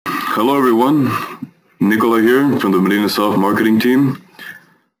Hello everyone, Nicola here from the Bonita Soft marketing team.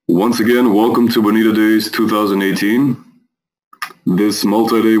 Once again, welcome to Bonita Days 2018. This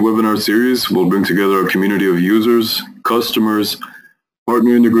multi-day webinar series will bring together a community of users, customers,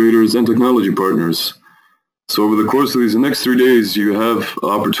 partner integrators, and technology partners. So over the course of these next 3 days, you have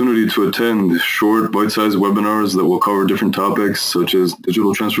opportunity to attend short, bite-sized webinars that will cover different topics such as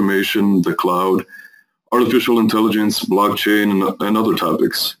digital transformation, the cloud, artificial intelligence, blockchain, and other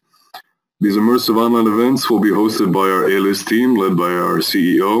topics. These immersive online events will be hosted by our A-list team led by our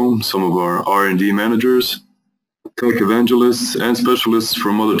CEO, some of our R&D managers, tech evangelists, and specialists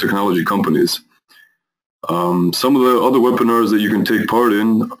from other technology companies. Some of the other webinars that you can take part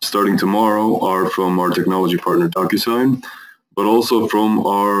in starting tomorrow are from our technology partner DocuSign, but also from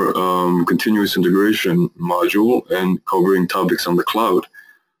our continuous integration module and covering topics on the cloud.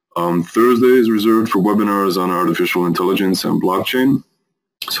 Thursday is reserved for webinars on artificial intelligence and blockchain.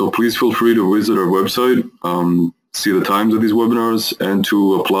 So please feel free to visit our website, see the times of these webinars, and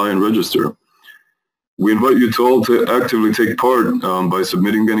to apply and register. We invite you to all to actively take part by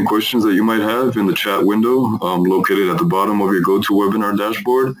submitting any questions that you might have in the chat window located at the bottom of your GoToWebinar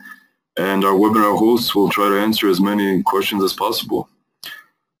dashboard, and our webinar hosts will try to answer as many questions as possible.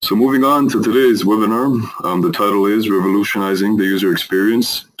 So moving on to today's webinar, the title is Revolutionizing the User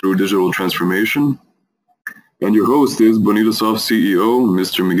Experience Through Digital Transformation. And your host is Bonita Soft CEO,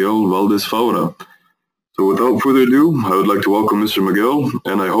 Mr. Miguel Valdez-Faura. So without further ado, I would like to welcome Mr. Miguel,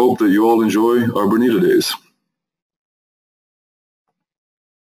 and I hope that you all enjoy our Bonita Days.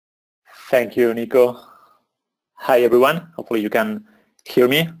 Thank you, Nico. Hi, everyone. Hopefully you can hear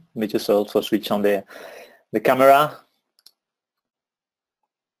me. Let me just also switch on the camera.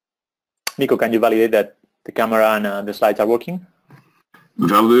 Nico, can you validate that the camera and the slides are working?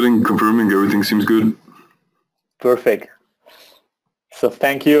 Validating, confirming, everything seems good. Perfect. So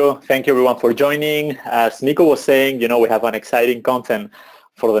thank you everyone for joining. As Nico was saying, we have an exciting content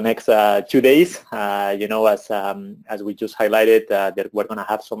for the next 2 days. As we just highlighted, that we're going to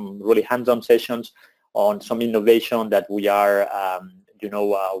have some really hands-on sessions on some innovation that we are,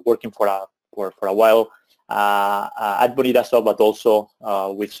 working for a while at Bonita Soft, but also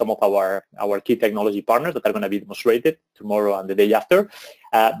with some of our key technology partners that are going to be demonstrated tomorrow and the day after.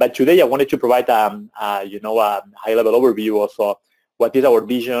 But today I wanted to provide a high-level overview of what is our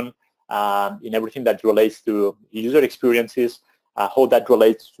vision in everything that relates to user experiences, how that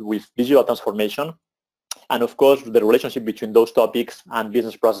relates with digital transformation, and of course the relationship between those topics and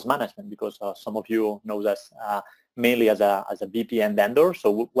business process management, because some of you know us mainly as a BPM vendor.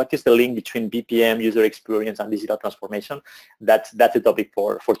 So what is the link between BPM, user experience, and digital transformation? That's the topic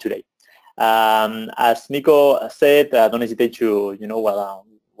for today. As Nico said, don't hesitate to,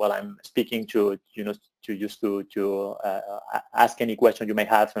 while I'm speaking, to ask any question you may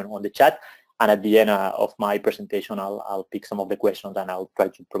have on the chat, and at the end of my presentation, I'll pick some of the questions and I'll try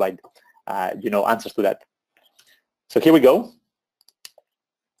to provide, answers to that. So here we go.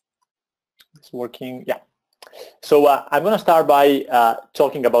 It's working, yeah. So I'm going to start by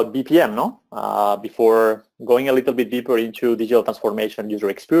talking about BPM, before going a little bit deeper into digital transformation user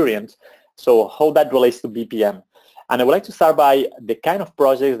experience. So how that relates to BPM. And I would like to start by the kind of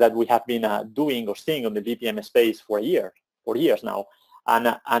projects that we have been doing or seeing on the BPM space for years now.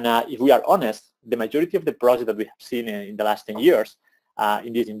 And if we are honest, the majority of the projects that we have seen in the last 10 years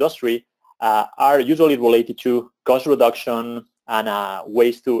in this industry are usually related to cost reduction and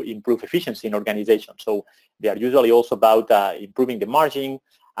ways to improve efficiency in organizations. So they are usually also about improving the margin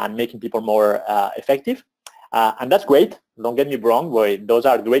and making people more effective. And that's great. Don't get me wrong. Those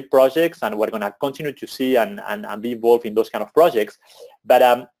are great projects, and we're going to continue to see and be involved in those kind of projects.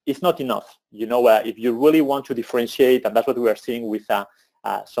 But it's not enough. If you really want to differentiate, and that's what we are seeing with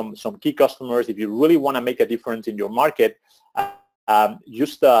some key customers, if you really want to make a difference in your market,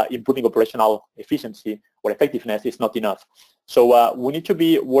 just improving operational efficiency or effectiveness is not enough. So we need to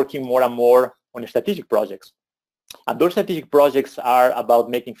be working more and more on strategic projects. And those strategic projects are about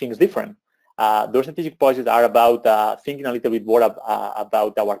making things different. Those strategic projects are about thinking a little bit more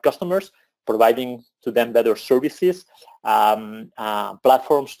about our customers, providing to them better services,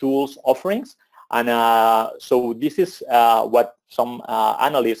 platforms, tools, offerings. And so this is what some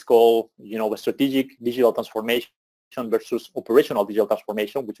analysts call, a strategic digital transformation versus operational digital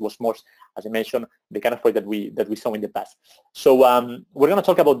transformation, which was more, as I mentioned, the kind of project that we saw in the past. So we're going to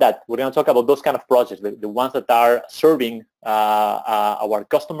talk about that. We're going to talk about those kind of projects, the ones that are serving our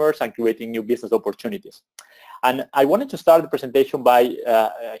customers and creating new business opportunities. And I wanted to start the presentation by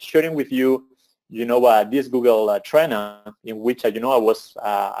sharing with you, this Google trend in which I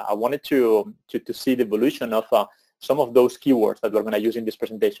wanted to see the evolution of some of those keywords that we're going to use in these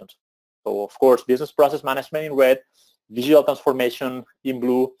presentations. So of course, business process management in red, digital transformation in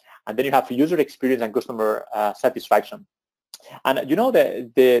blue, and then you have user experience and customer satisfaction. And you know,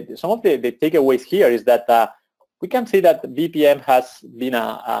 some of the takeaways here is that we can see that BPM has been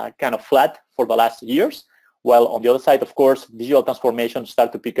kind of flat for the last years, while on the other side, of course, digital transformation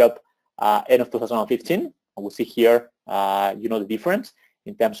start to pick up end of 2015. And we see here, you know, the difference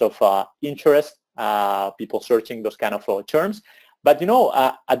in terms of interest, people searching those kind of terms. But you know,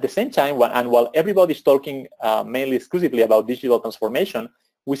 at the same time, while everybody's talking mainly exclusively about digital transformation,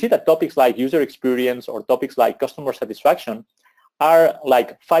 we see that topics like user experience or topics like customer satisfaction are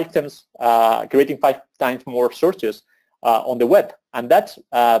like creating 5 times more searches on the web, and that's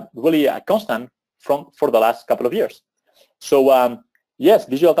really a constant for the last couple of years. So yes,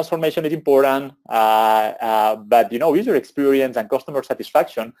 digital transformation is important, but you know, user experience and customer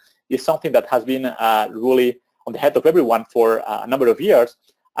satisfaction is something that has been really on the head of everyone for a number of years.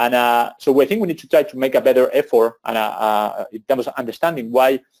 And so I think we need to try to make a better effort in terms of understanding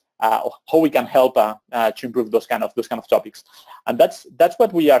why, how we can help to improve those kind of topics. And that's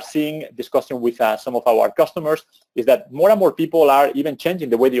what we are seeing, discussing with some of our customers, is that more and more people are even changing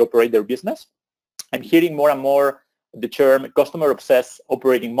the way they operate their business. I'm hearing more and more the term customer-obsessed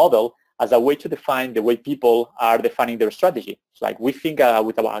operating model as a way to define the way people are defining their strategy. It's like we think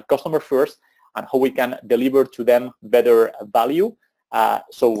with our customer first and how we can deliver to them better value,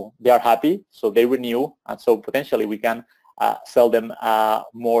 so they are happy, so they renew, and so potentially we can sell them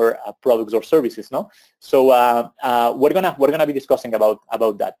more products or services. No, so we're gonna be discussing about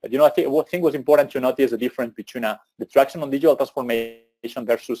that. But you know, I think was important to notice the difference between the traction on digital transformation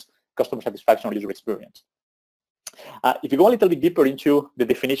versus customer satisfaction or user experience. If you go a little bit deeper into the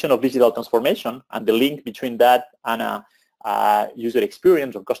definition of digital transformation and the link between that and user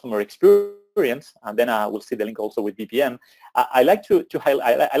experience or customer experience, and then we'll see the link also with BPM. I like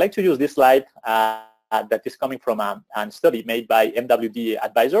to use this slide that is coming from a study made by MWD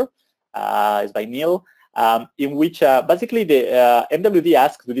Advisor, it's by Neil, in which basically the MWD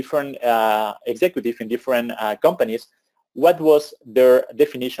asked the different executives in different companies what was their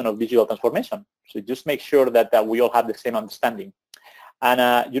definition of digital transformation. So just make sure that we all have the same understanding.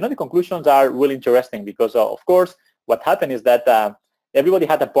 And you know, the conclusions are really interesting because of course what happened is that everybody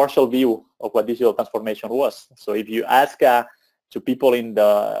had a partial view of what digital transformation was. So if you ask to people in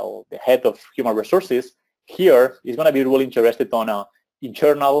the head of human resources, here is going to be really interested on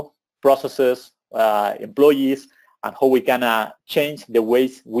internal processes, employees, and how we can change the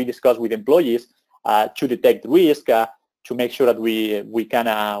ways we discuss with employees to detect risk, to make sure that we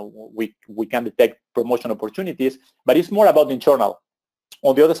can detect promotion opportunities. But it's more about the internal.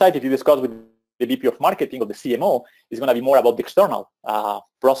 On the other side, if you discuss with the VP of marketing or the CMO, is going to be more about the external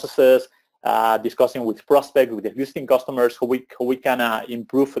processes, discussing with prospects, with existing customers, how we can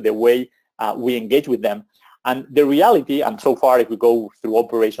improve the way we engage with them. And the reality, and so far if we go through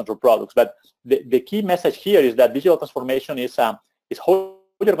operations or products, but the key message here is that digital transformation is how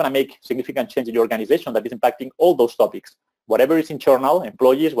you're going to make significant change in your organization that is impacting all those topics, whatever is internal,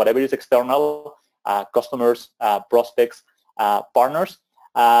 employees, whatever is external, customers, prospects, partners,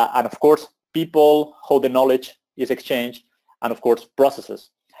 and of course, people, how the knowledge is exchanged, and of course, processes.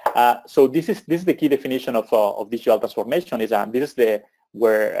 So this is the key definition of digital transformation. This is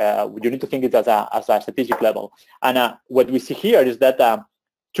where you need to think it as a strategic level. And what we see here is that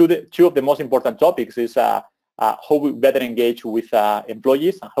two of the most important topics is how we better engage with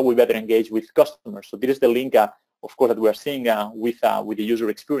employees and how we better engage with customers. So this is the link, of course, that we are seeing with the user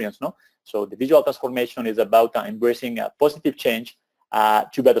experience. No, so the digital transformation is about embracing positive change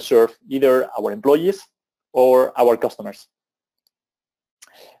to better serve either our employees or our customers.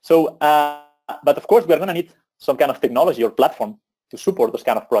 So, but of course, we're going to need some kind of technology or platform to support those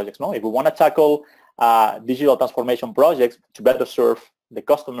kind of projects. No, if we want to tackle digital transformation projects to better serve the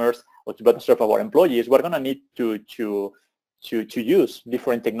customers or to better serve our employees, we're going to need to use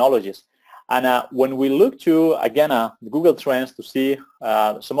different technologies. And when we look to again Google Trends to see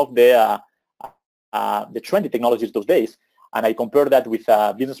some of the trendy technologies those days, and I compare that with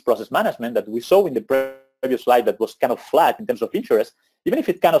business process management that we saw in the previous slide that was kind of flat in terms of interest. Even if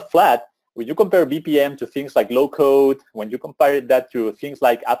it's kind of flat, when you compare BPM to things like low code, when you compare that to things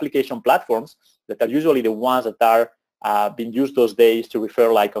like application platforms that are usually the ones that are being used those days to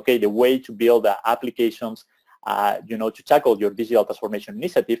refer like, okay, the way to build applications, you know, to tackle your digital transformation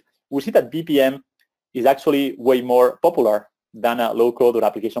initiative, we see that BPM is actually way more popular than a low code or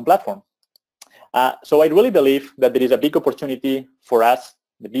application platform. So I really believe that there is a big opportunity for us,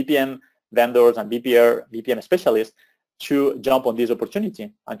 the BPM vendors and BPM specialists, to jump on this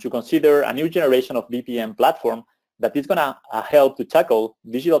opportunity and to consider a new generation of BPM platform that is going to help to tackle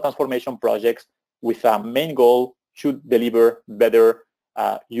digital transformation projects with a main goal to deliver better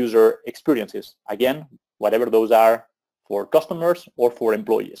user experiences. Again, whatever those are for customers or for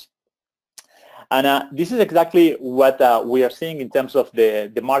employees. And this is exactly what we are seeing in terms of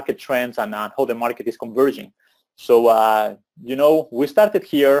the market trends and how the market is converging. So, we started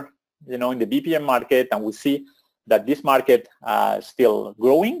here, in the BPM market, and we see that this market is still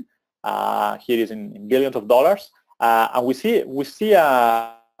growing. Here is in billions of dollars. And we see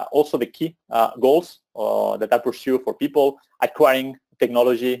also the key goals that are pursued for people acquiring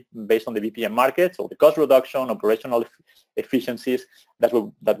technology based on the BPM market, so the cost reduction, operational efficiencies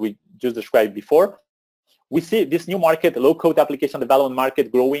that we just described before. We see this new market, low-code application development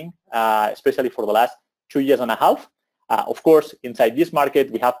market, growing, especially for the last 2.5 years. Of course, inside this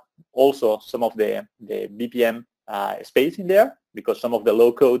market, we have also some of the BPM space in there, because some of the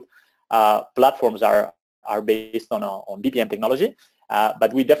low-code platforms are based on BPM technology.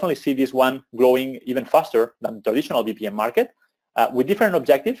 But we definitely see this one growing even faster than the traditional BPM market, with different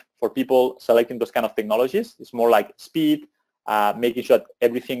objectives for people selecting those kind of technologies. It's more like speed, making sure that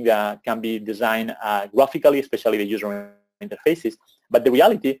everything can be designed graphically, especially the user interfaces. But the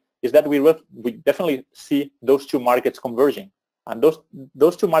reality is that we definitely see those two markets converging. And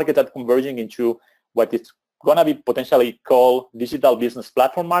those two markets are converging into what is going to be potentially called digital business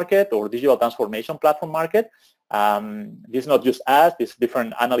platform market or digital transformation platform market. This is not just us, there's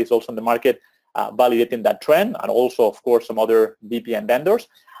different analysts also in the market validating that trend, and also, of course, some other BPM vendors.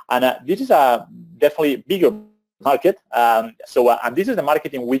 And this is a definitely bigger market. And this is the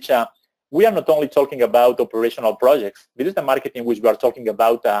market in which we are not only talking about operational projects. This is the market in which we are talking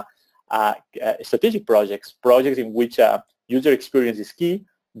about strategic projects in which user experience is key.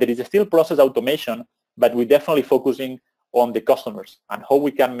 There is still process automation, but we're definitely focusing on the customers and how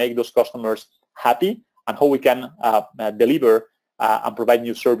we can make those customers happy, and how we can deliver and provide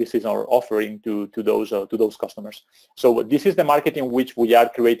new services or offering to those customers. So this is the market in which we are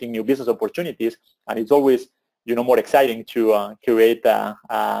creating new business opportunities, and it's always more exciting to create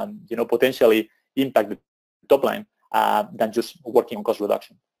potentially impact the top line than just working on cost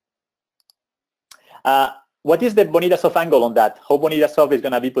reduction. What is the Bonita Soft angle on that? How Bonita Soft is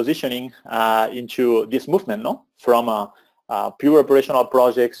going to be positioning into this movement, from pure operational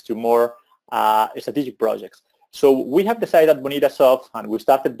projects to more strategic projects. So we have decided at Bonita Soft, and we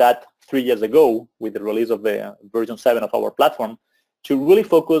started that 3 years ago with the release of the version 7 of our platform, to really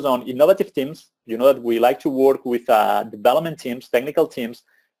focus on innovative teams. That we like to work with development teams, technical teams,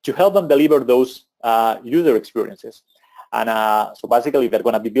 to help them deliver those user experiences. And so basically, they're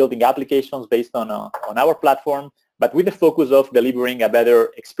going to be building applications based on our platform, but with the focus of delivering a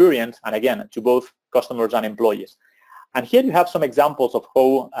better experience, and again, to both customers and employees. And here you have some examples of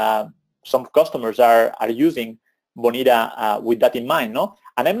how some customers are using Bonita with that in mind.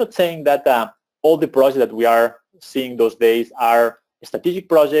 And I'm not saying that all the projects that we are seeing those days are strategic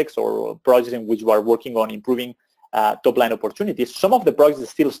projects or projects in which we are working on improving top-line opportunities. Some of the projects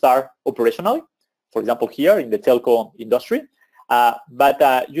still start operationally, for example, here in the telco industry. But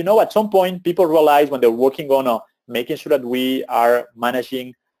at some point, people realize when they're working on making sure that we are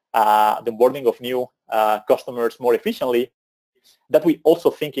managing the onboarding of new customers more efficiently, that we also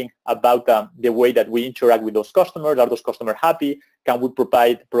thinking about the way that we interact with those customers. Are those customers happy? Can we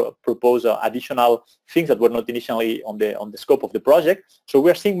propose additional things that were not initially on the scope of the project? So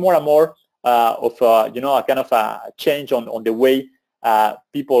we're seeing more and more of a kind of a change on the way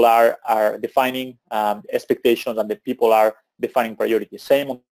people are defining expectations, and the people are defining priorities. Same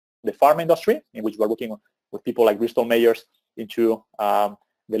on the pharma industry, in which we're working with people like Bristol Myers into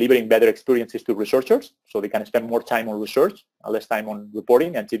delivering better experiences to researchers, so they can spend more time on research and less time on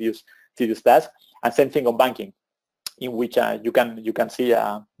reporting and tedious tasks. And same thing on banking, in which you can see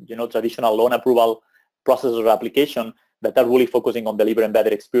traditional loan approval processes or application that are really focusing on delivering better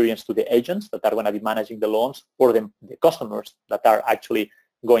experience to the agents that are going to be managing the loans, or the customers that are actually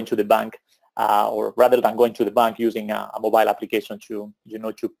going to the bank, or rather than going to the bank, using a mobile application to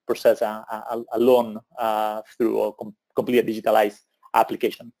process a loan through a completely digitalized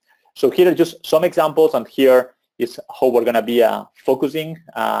application. So here are just some examples, and here is how we're going to be focusing,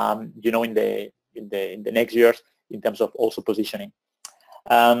 in the next years in terms of also positioning.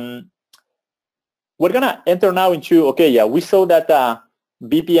 We're going to enter now into, we saw that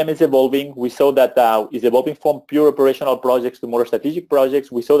BPM is evolving. We saw that it's evolving from pure operational projects to more strategic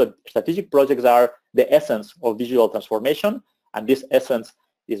projects. We saw that strategic projects are the essence of digital transformation, and this essence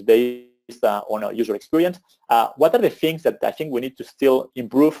is based on a user experience. What are the things that I think we need to still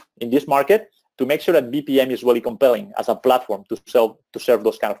improve in this market to make sure that BPM is really compelling as a platform to serve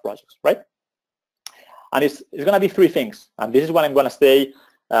those kind of projects, right? And it's going to be three things. And this is what I'm going to say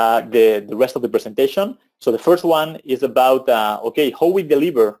the rest of the presentation. So the first one is about, okay, how we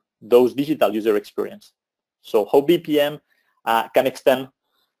deliver those digital user experience. So how BPM can extend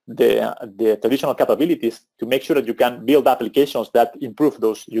the traditional capabilities to make sure that you can build applications that improve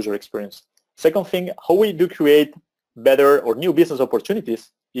those user experience. Second thing, how we do create better or new business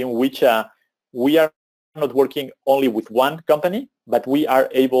opportunities in which we are not working only with one company, but we are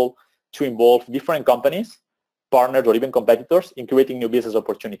able to involve different companies, partners, or even competitors in creating new business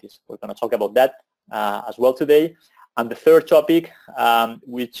opportunities. We're going to talk about that as well today. And the third topic,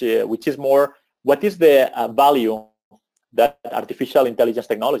 which is more, what is the value that artificial intelligence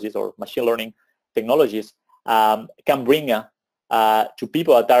technologies or machine learning technologies can bring to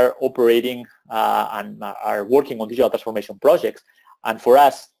people that are operating and are working on digital transformation projects. And for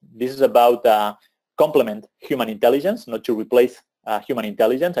us, this is about complement human intelligence, not to replace human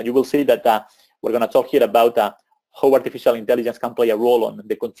intelligence. And you will see that we're going to talk here about how artificial intelligence can play a role on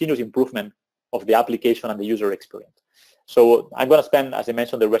the continuous improvement of the application and the user experience. So I'm going to spend, as I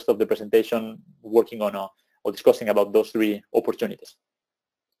mentioned, the rest of the presentation working on or discussing about those three opportunities.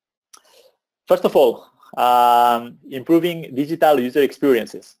 First of all, improving digital user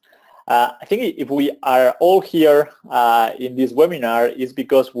experiences. I think if we are all here in this webinar is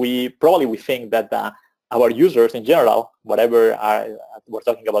because we think that our users in general, whatever we're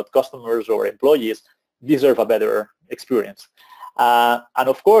talking about, customers or employees, deserve a better experience. And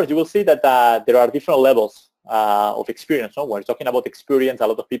of course, you will see that there are different levels of experience. No? When we're talking about experience, a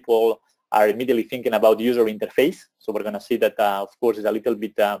lot of people are immediately thinking about user interface. So we're going to see that, of course, it's a little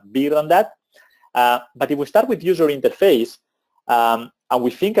bit bigger than that. But if we start with user interface, and we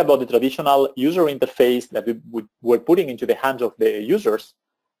think about the traditional user interface that we're putting into the hands of the users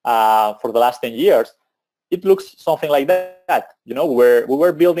for the last 10 years, it looks something like that. You know, we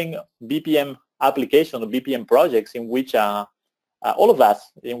were building BPM applications, BPM projects in which all of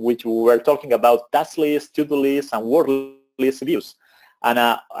us, in which we were talking about task lists, to-do lists, and word list views. And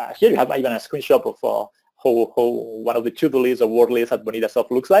here you have even a screenshot of how one of the to-do lists or word lists at Bonita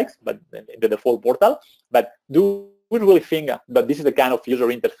Soft looks like, but in the default portal. But do we really think that this is the kind of user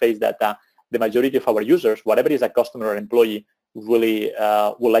interface that the majority of our users, whatever is a customer or employee, really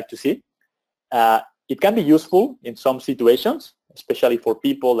would like to see? It can be useful in some situations, especially for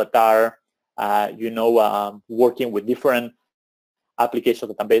people that are, working with different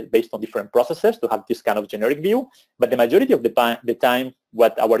applications that are based on different processes to have this kind of generic view. But the majority of the time,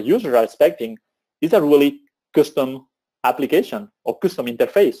 what our users are expecting is a really custom application or custom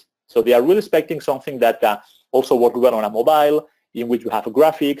interface. So they are really expecting something that also works well on a mobile, in which we have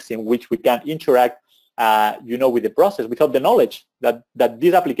graphics, in which we can interact, with the process without the knowledge that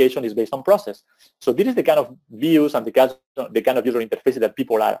this application is based on process. So this is the kind of views and the kind of user interfaces that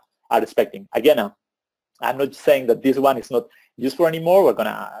people are expecting. Again, I'm not saying that this one is not useful anymore. We're going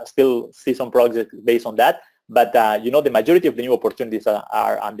to still see some projects based on that. But, the majority of the new opportunities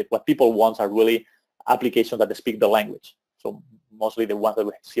and what people want are really applications that speak the language. So mostly the ones that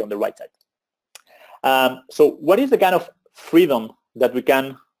we see on the right side. So what is the kind of freedom that we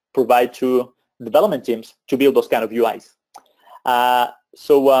can provide to development teams to build those kind of UIs?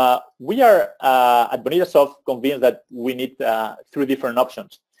 So we are at Bonita Soft convinced that we need three different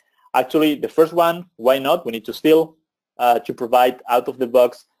options. Actually, the first one, why not? We need to still to provide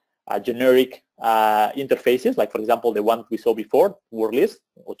out-of-the-box generic interfaces, like, for example, the one we saw before, word list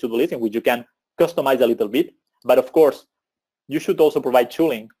or to-do list, in which you can customize a little bit. But of course, you should also provide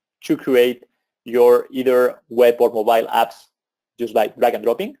tooling to create your either web or mobile apps just by drag and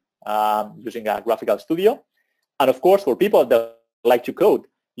dropping using a graphical studio. And of course, for people that like to code,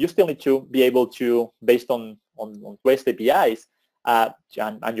 you still need to be able to, based on REST APIs, and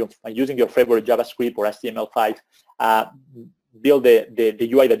using your favorite JavaScript or HTML5, build the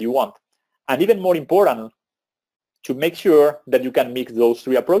UI that you want. And even more important, to make sure that you can mix those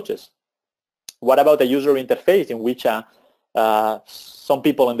three approaches. What about a user interface in which some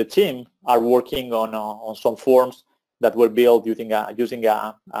people on the team are working on some forms that were built using a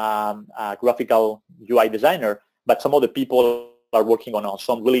graphical UI designer, but some other people are working on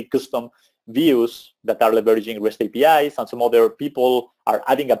some really custom views that are leveraging REST APIs, and some other people are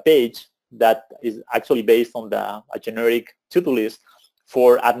adding a page that is actually based on a generic to-do list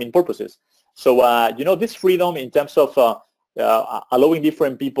for admin purposes. So, this freedom in terms of allowing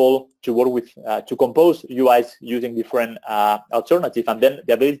different people to work with, to compose UIs using different alternatives, and then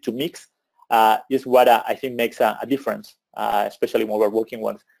the ability to mix is what I think makes a difference, especially when we're working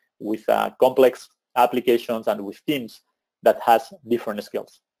with complex applications and with teams that has different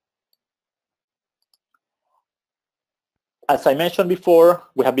skills. as I mentioned before,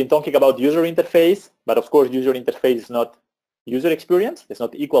 we have been talking about user interface, but of course user interface is not user experience. It's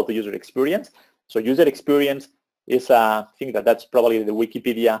not equal to user experience. So user experience is, I think that's probably the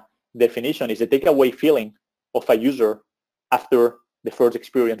Wikipedia definition, is a takeaway feeling of a user after the first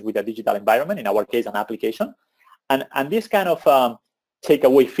experience with a digital environment, in our case an application. And this kind of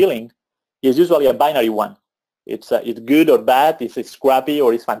takeaway feeling is usually a binary one. It's good or bad, it's scrappy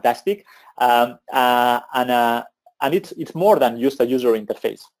or it's fantastic, and it's more than just a user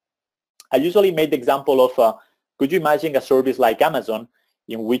interface. I usually made the example of, could you imagine a service like Amazon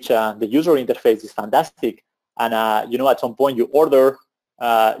in which the user interface is fantastic, and at some point you order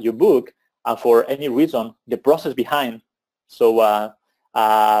your book, and for any reason the process behind, so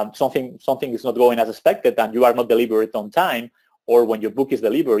something is not going as expected, and you are not delivered on time, or when your book is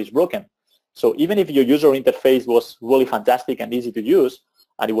delivered, it's broken. So even if your user interface was really fantastic and easy to use,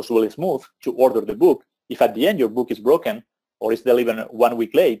 and it was really smooth to order the book, if at the end your book is broken or is delivered 1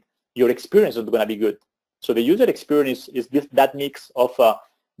 week late, your experience is going to be good. So the user experience is that mix of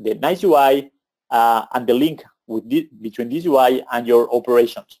the nice UI and the link between this UI and your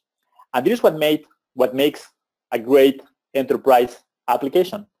operations. And this is what makes a great enterprise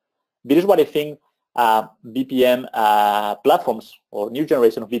application. This is what I think BPM platforms or new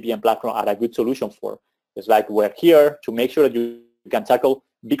generation of BPM platform are a good solution for. It's like we're here to make sure that you can tackle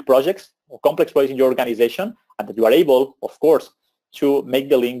big projects or complex projects in your organization, and that you are able, of course, to make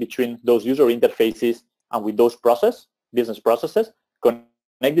the link between those user interfaces and with those business processes, connect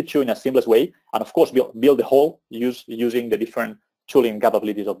the two in a seamless way, and of course build the whole using the different tooling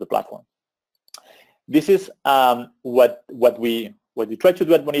capabilities of the platform. This is what we try to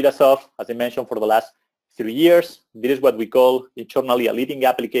do at Bonita Soft, as I mentioned, for the last 3 years. This is what we call internally a leading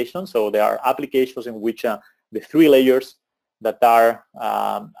application. So there are applications in which the 3 layers that are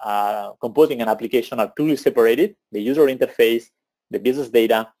composing an application are truly separated: the user interface, the business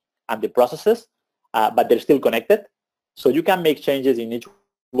data, and the processes, but they're still connected. So you can make changes in each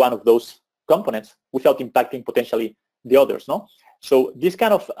one of those components without impacting potentially the others, no? So this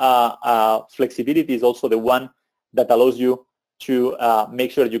kind of flexibility is also the one that allows you to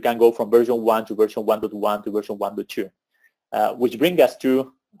make sure that you can go from version 1 to version 1.1 to version 1.2, which brings us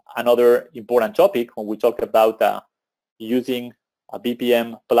to another important topic when we talk about using a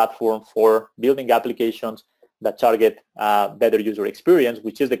BPM platform for building applications that target better user experience,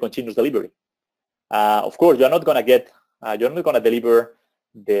 which is the continuous delivery. Of course, you're not going to deliver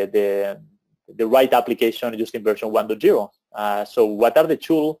the right application just in version 1.0. So what are the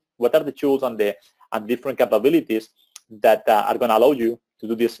tools and different capabilities that are going to allow you to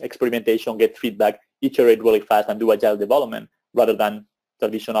do this experimentation, get feedback, iterate really fast, and do agile development rather than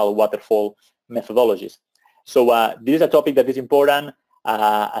traditional waterfall methodologies? So this is a topic that is important.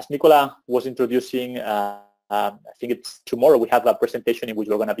 As Nicola was introducing, I think it's tomorrow we have a presentation in which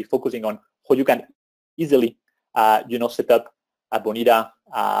we're going to be focusing on how you can easily, set up a Bonita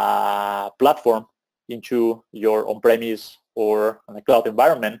platform into your on-premise or on a cloud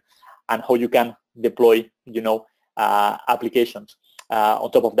environment, and how you can deploy, applications on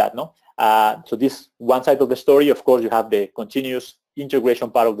top of that. No, so this one side of the story. Of course, you have the continuous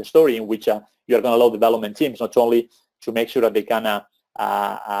integration part of the story, in which you are going to allow development teams not only to make sure that they can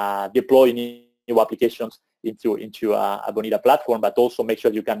deploy new applications into a Bonita platform, but also make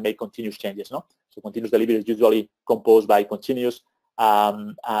sure you can make continuous changes. No, so continuous delivery is usually composed by continuous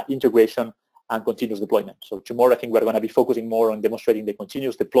integration and continuous deployment. So tomorrow, I think we're going to be focusing more on demonstrating the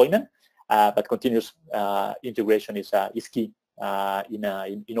continuous deployment, but continuous integration is key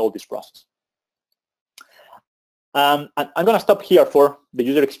in all this process. And I'm going to stop here for the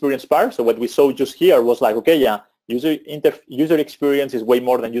user experience part. So what we saw just here was like, okay, yeah, user experience is way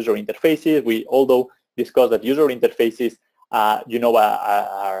more than user interfaces. We although discussed that user interfaces, are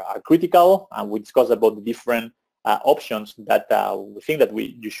critical, and we discussed about the different options that we think that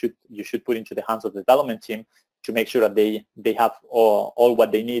you should put into the hands of the development team to make sure that they have all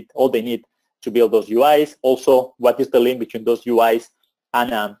they need to build those UIs. Also, what is the link between those UIs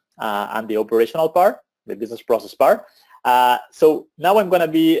and the operational part, the business process part. So now I'm going to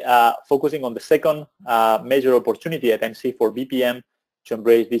be focusing on the second major opportunity that I see for BPM to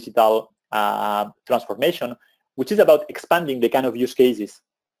embrace digital transformation, which is about expanding the kind of use cases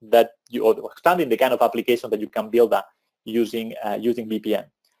that expanding the kind of application that you can build using BPM.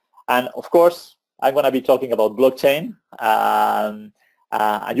 And of course, I'm going to be talking about blockchain, and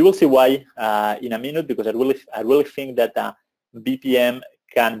you will see why in a minute, because I really think that BPM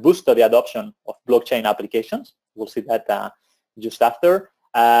can boost the adoption of blockchain applications. We'll see that just after.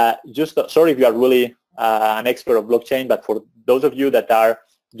 Sorry if you are really an expert of blockchain, but for those of you that are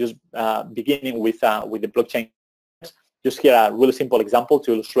just beginning with the blockchain, just here a really simple example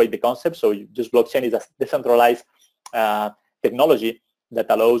to illustrate the concept. So just blockchain is a decentralized technology that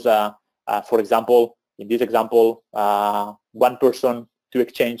allows, for example, in this example, one person to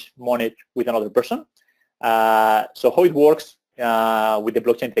exchange money with another person. So how it works with the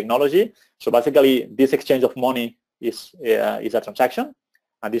blockchain technology. So basically, this exchange of money is a transaction,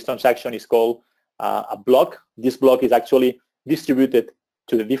 and this transaction is called a block. This block is actually distributed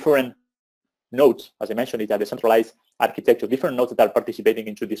to the different nodes. As I mentioned, it's a decentralized architecture, different nodes that are participating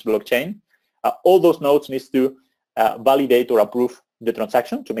into this blockchain. All those nodes need to validate or approve the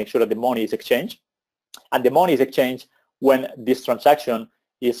transaction to make sure that the money is exchanged. And the money is exchanged when this transaction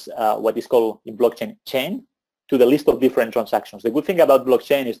is what is called in blockchain chain to the list of different transactions. The good thing about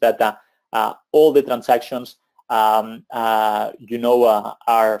blockchain is that all the transactions are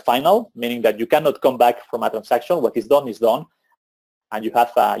final, meaning that you cannot come back from a transaction. What is done, and you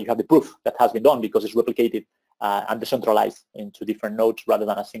have the proof that has been done because it's replicated and decentralized into different nodes rather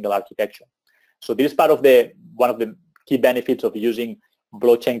than a single architecture. So this is part of one of the key benefits of using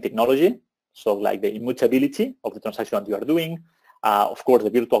blockchain technology. So like the immutability of the transaction that you are doing, of course the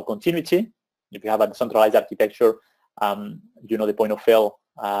virtual continuity. If you have a decentralized architecture, the point of fail,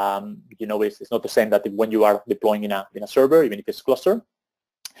 it's not the same that when you are deploying in a server, even if it's cluster.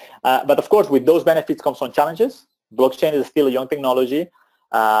 But of course, with those benefits comes some challenges. Blockchain is still a young technology.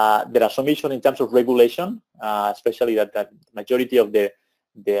 There are some issues in terms of regulation, especially that the majority of the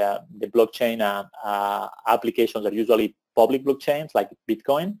blockchain applications are usually public blockchains like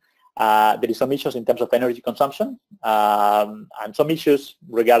Bitcoin. There is some issues in terms of energy consumption and some issues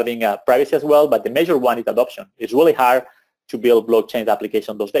regarding privacy as well, but the major one is adoption. It's really hard to build blockchain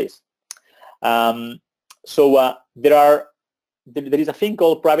applications those days. So there is a thing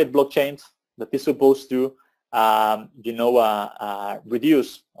called private blockchains that is supposed to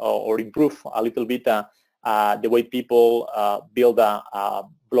reduce or improve a little bit the way people build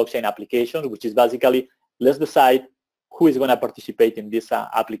blockchain applications, which is basically let's decide who is going to participate in this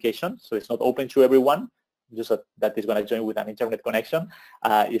application. So it's not open to everyone, just that is going to join with an internet connection.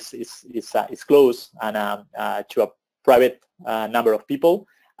 It's closed and to a private number of people.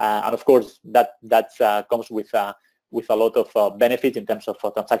 And of course, that comes with a lot of benefits in terms of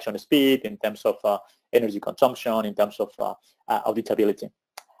transaction speed, in terms of energy consumption, in terms of auditability.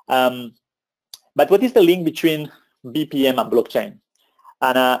 But what is the link between BPM and blockchain?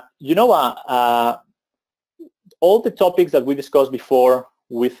 And all the topics that we discussed before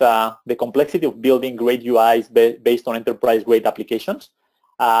with the complexity of building great UIs based on enterprise-grade applications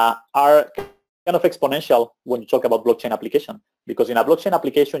are kind of exponential when you talk about blockchain application. Because in a blockchain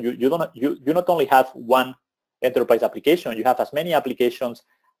application, you not only have one enterprise application, you have as many applications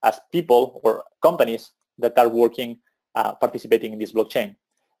as people or companies that are working, participating in this blockchain.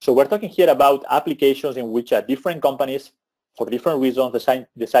 So we're talking here about applications in which different companies, for different reasons,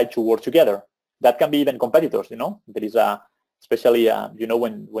 decide to work together. That can be even competitors. There is especially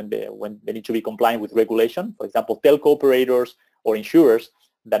when they need to be compliant with regulation. For example, telco operators or insurers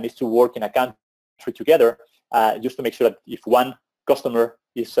that needs to work in a country together just to make sure that if one customer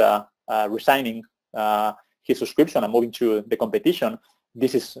is resigning his subscription and moving to the competition,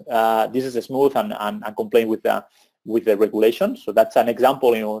 this is smooth and complying with the regulation. So that's an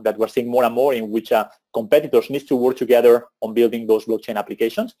example, that we're seeing more and more in which competitors need to work together on building those blockchain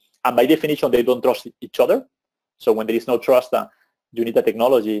applications. And by definition, they don't trust each other. So when there is no trust, you need a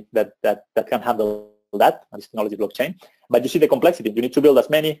technology that can handle that, and this technology blockchain. But you see the complexity. You need to build as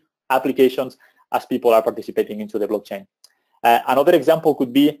many applications as people are participating into the blockchain. Another example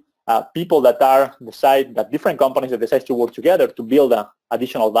could be people different companies that decide to work together to build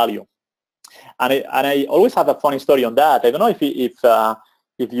additional value. And I always have a funny story on that. I don't know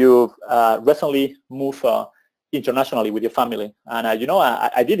if you've recently moved internationally with your family. And I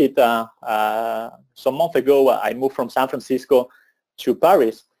did it some months ago. I moved from San Francisco to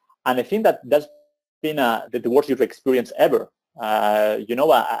Paris, and I think that's been the worst user experience ever.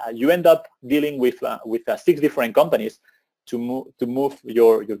 You end up dealing with 6 different companies to move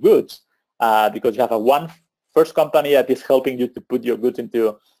your goods because you have one first company that is helping you to put your goods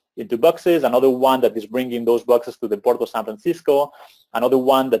into boxes, another one that is bringing those boxes to the port of San Francisco, another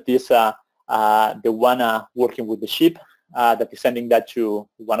one that is the one working with the ship that is sending that to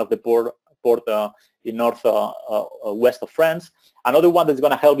one of the port in west of France, another one that's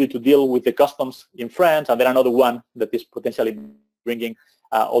going to help you to deal with the customs in France, and then another one that is potentially bringing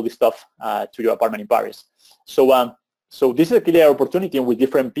all this stuff to your apartment in Paris. So this is a clear opportunity in which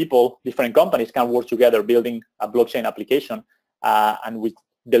different people, different companies can work together building a blockchain application and with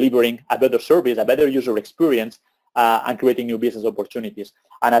delivering a better service, a better user experience, and creating new business opportunities.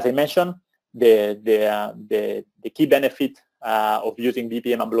 And as I mentioned, the key benefit of using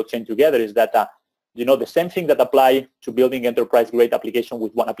BPM and blockchain together is that the same thing that apply to building enterprise-grade application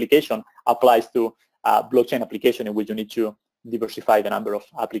with one application applies to blockchain application, in which you need to diversify the number of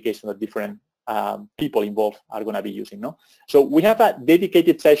applications that different people involved are going to be using. No? So we have a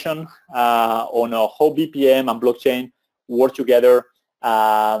dedicated session on how BPM and blockchain work together.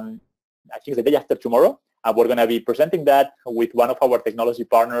 I think the day after tomorrow. We're going to be presenting that with one of our technology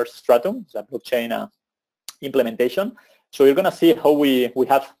partners, Stratum, the blockchain implementation. So you're going to see how we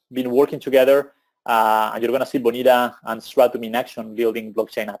have been working together, and you're going to see Bonita and Stratum in action building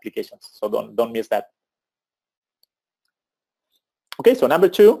blockchain applications. So don't miss that. Okay, so number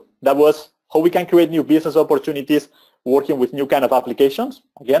 2, that was how we can create new business opportunities working with new kind of applications.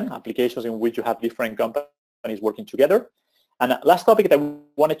 Again, applications in which you have different companies working together. And last topic that I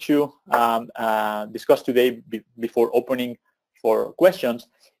wanted to discuss today before opening for questions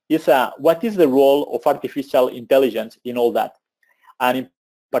is what is the role of artificial intelligence in all that? And in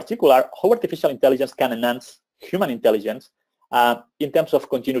particular, how artificial intelligence can enhance human intelligence in terms of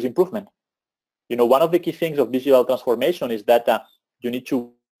continuous improvement. One of the key things of digital transformation is that you need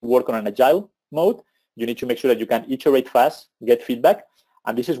to work on an agile mode. You need to make sure that you can iterate fast, get feedback.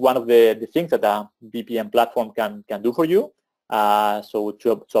 And this is one of the things that a BPM platform can do for you. So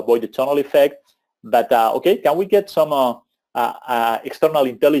to avoid the tunnel effect. But okay, can we get some external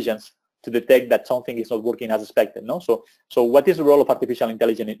intelligence to detect that something is not working as expected? No. So what is the role of artificial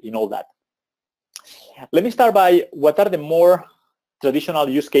intelligence in all that? Let me start by what are the more traditional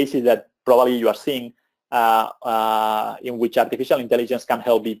use cases that probably you are seeing in which artificial intelligence can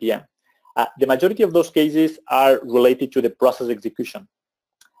help BPM. The majority of those cases are related to the process execution.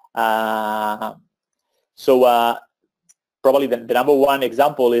 Probably the number one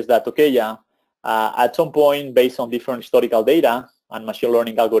example is that, okay, at some point, based on different historical data and machine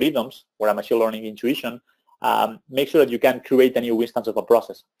learning algorithms or a machine learning intuition, make sure that you can create a new instance of a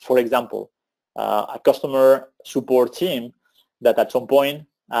process. For example, a customer support team that at some point,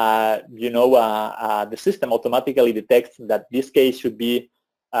 the system automatically detects that this case should be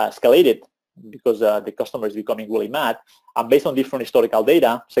escalated because the customer is becoming really mad, and based on different historical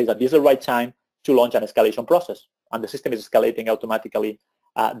data, says that this is the right time to launch an escalation process, and the system is escalating automatically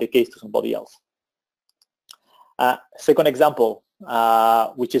the case to somebody else. Second example,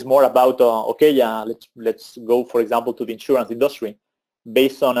 which is more about, let's go, for example, to the insurance industry.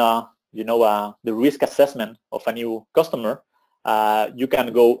 Based on, the risk assessment of a new customer, you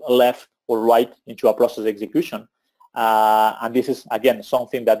can go left or right into a process execution. And this is, again,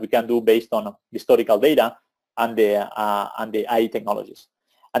 something that we can do based on historical data and the AI technologies.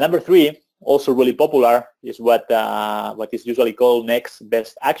 And number 3, also really popular, is what is usually called next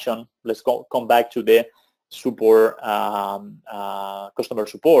best action. Let's come back to the support, customer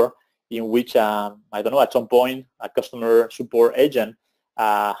support, in which, at some point, a customer support agent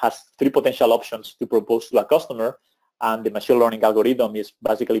has 3 potential options to propose to a customer, and the machine learning algorithm is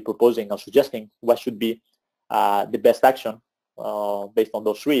basically proposing or suggesting what should be the best action based on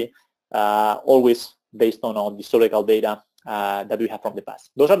those 3, always based on historical data that we have from the past.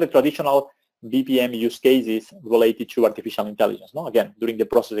 Those are the traditional BPM use cases related to artificial intelligence, no? Again, during the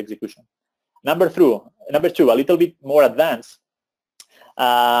process execution. Number 2, a little bit more advanced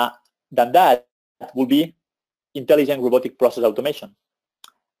than that will be intelligent robotic process automation.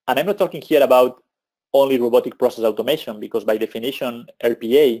 And I'm not talking here about only robotic process automation, because by definition,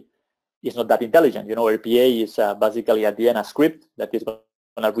 RPA is not that intelligent. RPA is basically at the end a script that is going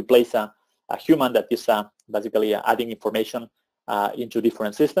to replace a human that is basically adding information into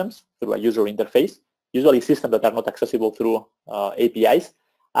different systems through a user interface, usually systems that are not accessible through APIs.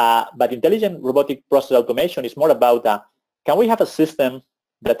 But intelligent robotic process automation is more about, can we have a system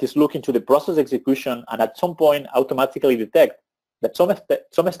that is looking to the process execution and at some point automatically detect that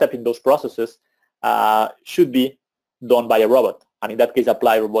some step in those processes should be done by a robot, and in that case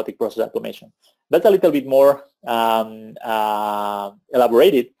apply robotic process automation. That's a little bit more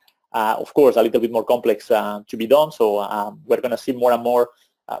elaborated, of course, a little bit more complex to be done. So we're going to see more and more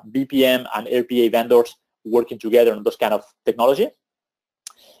BPM and RPA vendors working together on those kind of technology.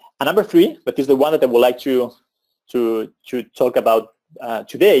 And number 3, but is the one that I would like to talk about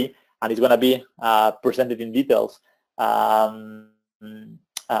today, and it's going to be presented in details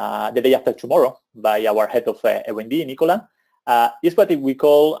the day after tomorrow by our head of R&D, Nicola, is what we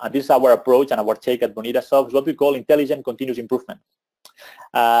call, and this is our approach and our take at Bonita Soft, is what we call intelligent continuous improvement.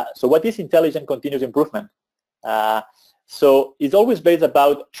 So what is intelligent continuous improvement? So it's always based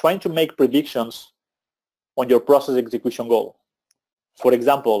about trying to make predictions on your process execution goal. For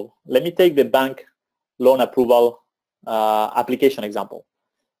example, let me take the bank loan approval application example.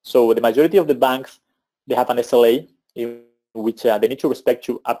 So the majority of the banks, they have an SLA in which they need to respect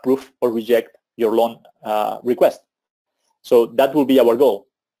to approve or reject your loan request. So that will be our goal.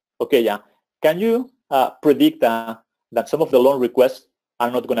 Okay, yeah. Can you predict that some of the loan requests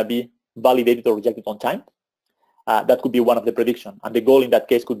are not going to be validated or rejected on time? That could be one of the predictions. And the goal in that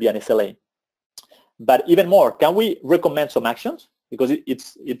case could be an SLA. But even more, can we recommend some actions? Because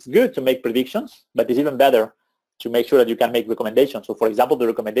it's good to make predictions, but it's even better to make sure that you can make recommendations. So for example, the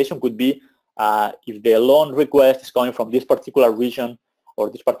recommendation could be if the loan request is coming from this particular region or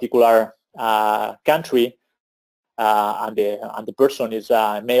this particular country, and the person is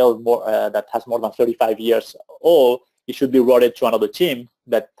a male that has more than 35 years old, it should be routed to another team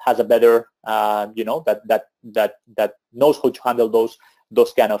that has a better, that knows how to handle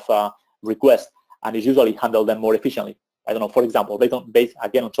those kind of requests, and is usually handle them more efficiently. I don't know, for example, based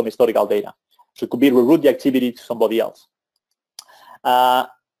again on some historical data. So it could be reroute the activity to somebody else.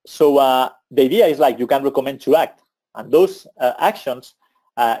 So the idea is like you can recommend to act, and those actions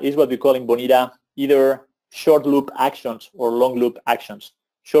is what we call in Bonita either short loop actions or long loop actions.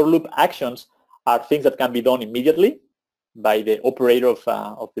 Short loop actions are things that can be done immediately by the operator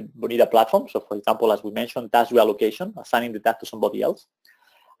of the Bonita platform. So for example, as we mentioned, task reallocation, assigning the task to somebody else.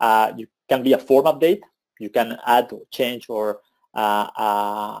 You can be a form update. You can add or change or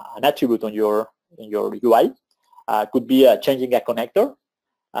an attribute on your UI. Could be changing a connector.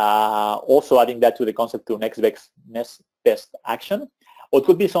 Also adding that to the concept to next best action. Or it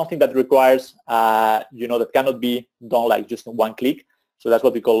could be something that requires, that cannot be done like just in one click. So that's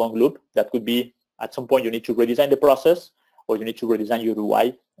what we call long loop. That could be at some point you need to redesign the process, or you need to redesign your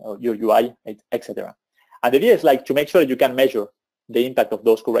UI, etc. And the idea is like to make sure that you can measure the impact of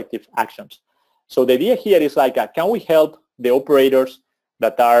those corrective actions. So the idea here is like, can we help the operators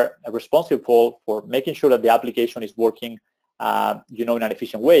that are responsible for making sure that the application is working, in an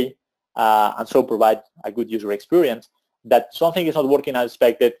efficient way, and so provide a good user experience, that something is not working as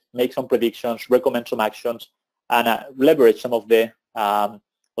expected, make some predictions, recommend some actions, and leverage some of the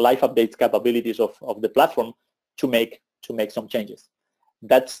live updates capabilities of the platform to make some changes.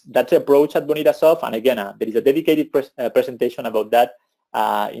 That's the approach at Bonita Soft, and again, there is a dedicated presentation about that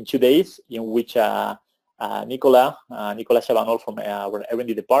in 2 days, in which Nicolas Chavanol from our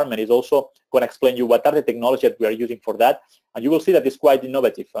R&D department is also going to explain you what are the technologies that we are using for that, and you will see that it's quite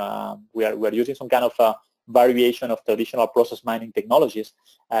innovative. We are using some kind of variation of traditional process mining technologies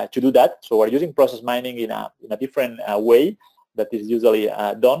to do that. So we're using process mining in a different way that is usually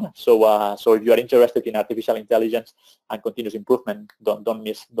done. So if you are interested in artificial intelligence and continuous improvement, don't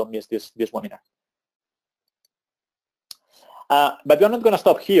miss this webinar. But we're not going to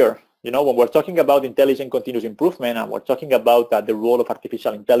stop here. When we're talking about intelligent continuous improvement and we're talking about the role of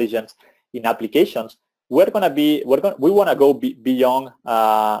artificial intelligence in applications, we want to go beyond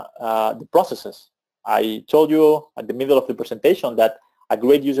the processes. I told you at the middle of the presentation that a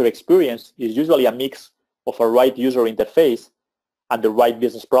great user experience is usually a mix of a right user interface and the right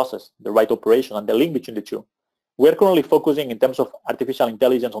business process, the right operation, and the link between the two. We're currently focusing in terms of artificial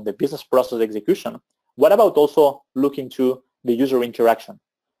intelligence on the business process execution. What about also looking to the user interaction?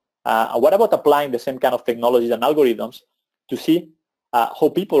 What about applying the same kind of technologies and algorithms to see how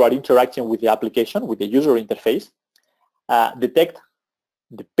people are interacting with the application, with the user interface, detect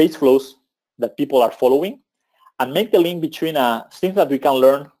the page flows that people are following, and make the link between things that we can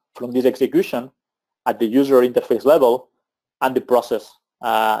learn from this execution at the user interface level and the process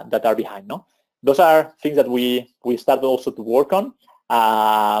that are behind. No? Those are things that we started also to work on,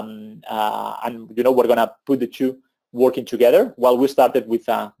 and we're going to put the two working together while we started with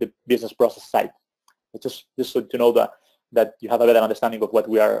the business process side. Just so to know that you have a better understanding of what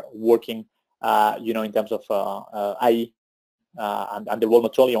we are working, in terms of AI and the role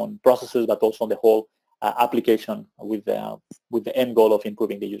not only on processes but also on the whole application with the end goal of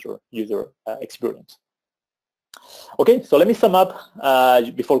improving the user experience. Okay, so let me sum up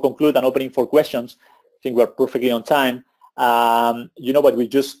before conclude and opening for questions. I think we're perfectly on time. What we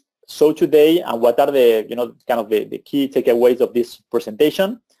just saw today and what are the kind of the key takeaways of this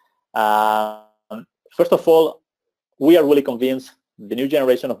presentation. First of all, we are really convinced the new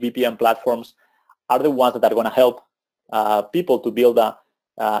generation of BPM platforms are the ones that are going to help people to build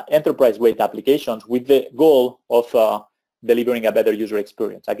enterprise-grade applications with the goal of delivering a better user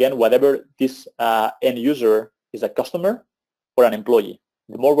experience. Again, whatever this end user is, a customer or an employee.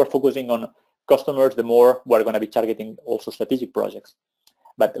 The more we're focusing on customers, the more we're going to be targeting also strategic projects.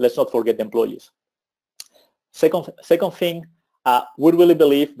 But let's not forget the employees. Second thing, we really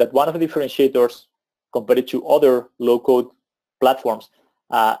believe that one of the differentiators compared to other low-code platforms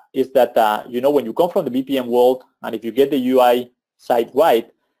is that, when you come from the BPM world, and if you get the UI side right,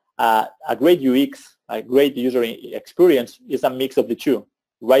 a great UX, a great user experience is a mix of the two,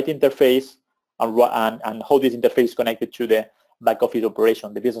 right interface and how this interface is connected to the back office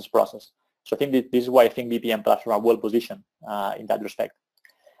operation, the business process. So I think this is why I think BPM platforms are well positioned in that respect.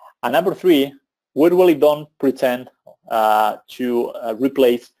 And number three, we really don't pretend to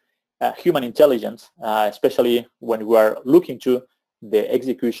replace human intelligence, especially when we are looking to the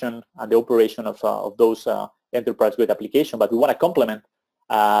execution and the operation of those enterprise-grade applications, but we want to complement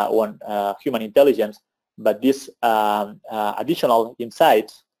human intelligence, but these additional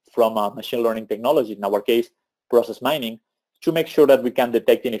insights from machine learning technology, in our case, process mining, to make sure that we can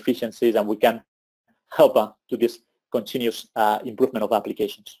detect inefficiencies and we can help to this continuous improvement of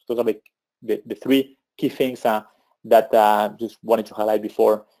applications. Those are the three key things that just wanted to highlight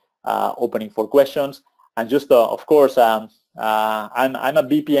before opening for questions. And just, of course, I'm a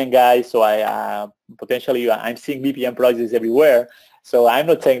VPN guy, so I'm seeing VPN projects everywhere. So I'm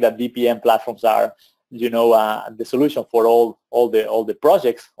not saying that VPN platforms are, the solution for all the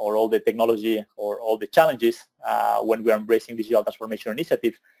projects or all the technology or all the challenges when we're embracing digital transformation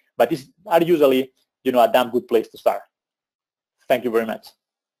initiatives, but these are usually, a damn good place to start. Thank you very much.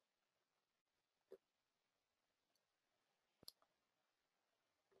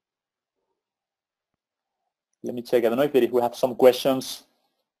 Let me check. I don't know if we have some questions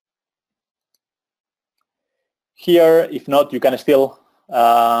here. If not, you can still.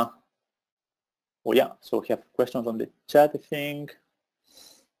 Oh yeah. So we have questions on the chat, I think.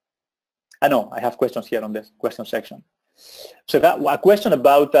 I know I have questions here on the question section. So that a question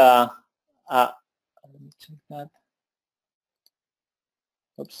about. Let me check that.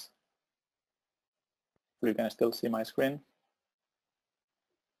 Oops. You can still see my screen.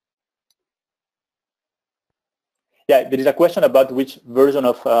 Yeah, there is a question about which version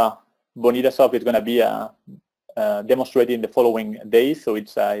of Bonita Soft is going to be demonstrated in the following days. So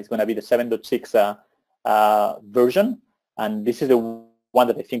it's going to be the 7.6 version, and this is the one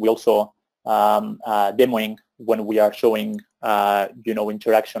that I think we also demoing when we are showing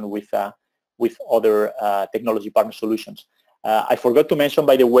interaction with other technology partner solutions. I forgot to mention,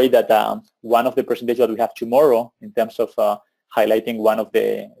 by the way, that one of the presentations that we have tomorrow in terms of highlighting one of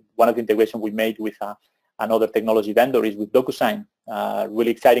the integration we made with another technology vendor is with DocuSign.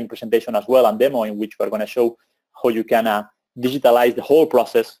 Really exciting presentation as well and demo in which we're going to show how you can digitalize the whole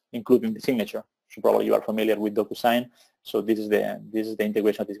process, including the signature. So probably you are familiar with DocuSign. So this is the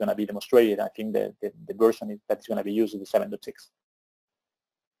integration that is going to be demonstrated. I think the version that is going to be used is the 7.6.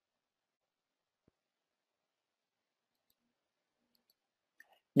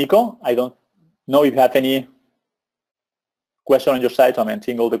 Nico, I don't know if you have any question on your side. So I'm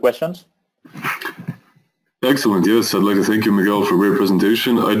seeing all the questions. Excellent. Yes, I'd like to thank you, Miguel, for a great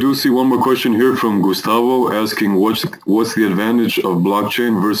presentation. I do see one more question here from Gustavo asking what's the advantage of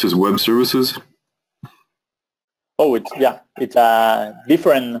blockchain versus web services? Oh, it's a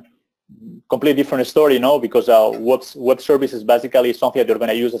completely different story, because web service is basically something that you're going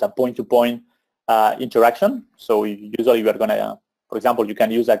to use as a point-to-point interaction. So usually you're going to, for example, you can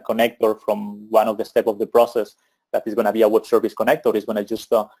use a connector from one of the steps of the process that is going to be a web service connector. It's going to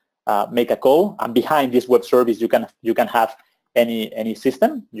just make a call, and behind this web service you can have any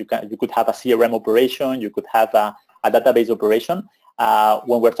system. You could have a CRM operation, you could have a database operation.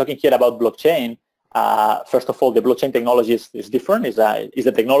 When we're talking here about blockchain, first of all, the blockchain technology is different. Is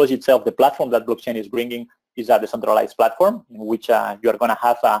the technology itself, the platform that blockchain is bringing is a decentralized platform in which you are going to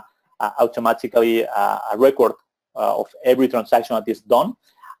have automatically a record of every transaction that is done.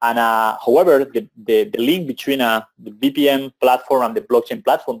 And however, the link between the BPM platform and the blockchain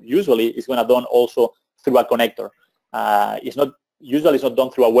platform usually is going to be done also through a connector. It's not done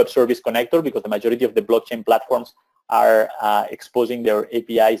through a web service connector, because the majority of the blockchain platforms are exposing their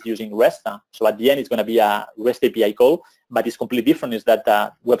APIs using REST. So at the end, it's going to be a REST API call, but it's completely different. Is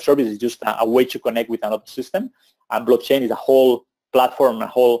that web service is just a way to connect with another system, and blockchain is a whole platform, a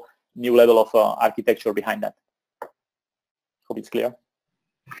whole new level of architecture behind that. Hope it's clear.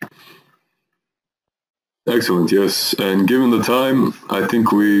 Excellent, yes. And given the time, I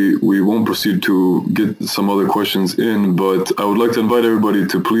think we won't proceed to get some other questions in, but I would like to invite everybody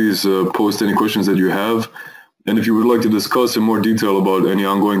to please post any questions that you have. And if you would like to discuss in more detail about any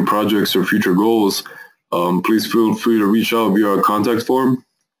ongoing projects or future goals, please feel free to reach out via our contact form.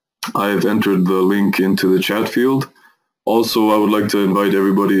 I have entered the link into the chat field. Also, I would like to invite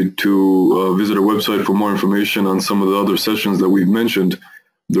everybody to visit our website for more information on some of the other sessions that we've mentioned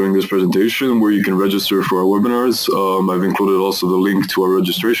during this presentation, where you can register for our webinars. I've included also the link to our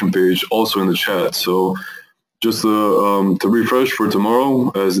registration page also in the chat. So just to refresh for tomorrow,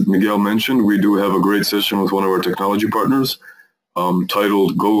 as Miguel mentioned, we do have a great session with one of our technology partners.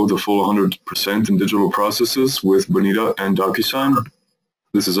 titled Go the Full 100% in Digital Processes with Bonita and DocuSign.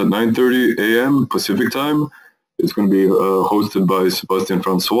 This is at 9:30 a.m. Pacific time. It's going to be hosted by Sebastian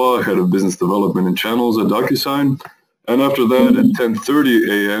Francois, Head of Business Development and Channels at DocuSign. And after that, at 10:30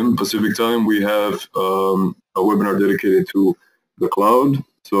 a.m. Pacific time, we have a webinar dedicated to the cloud.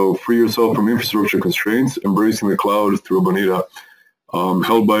 So free yourself from infrastructure constraints, embracing the cloud through Bonita,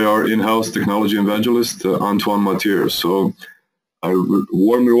 held by our in-house technology evangelist, Antoine Mathieu. So I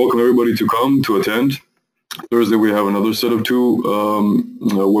warmly welcome everybody to come to attend. Thursday, we have another set of two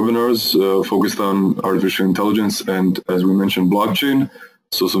webinars focused on artificial intelligence and, as we mentioned, blockchain.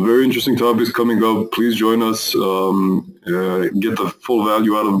 So some very interesting topics coming up. Please join us, get the full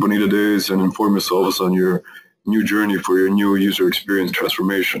value out of Bonita Days, and inform yourselves on your new journey for your new user experience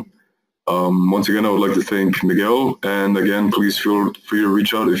transformation. Once again, I would like to thank Miguel, and again, please feel free to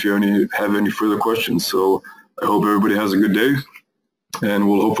reach out if you have any further questions. So I hope everybody has a good day, and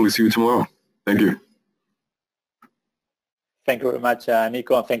we'll hopefully see you tomorrow. Thank you. Thank you very much,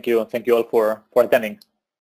 Nico, and thank you all for attending.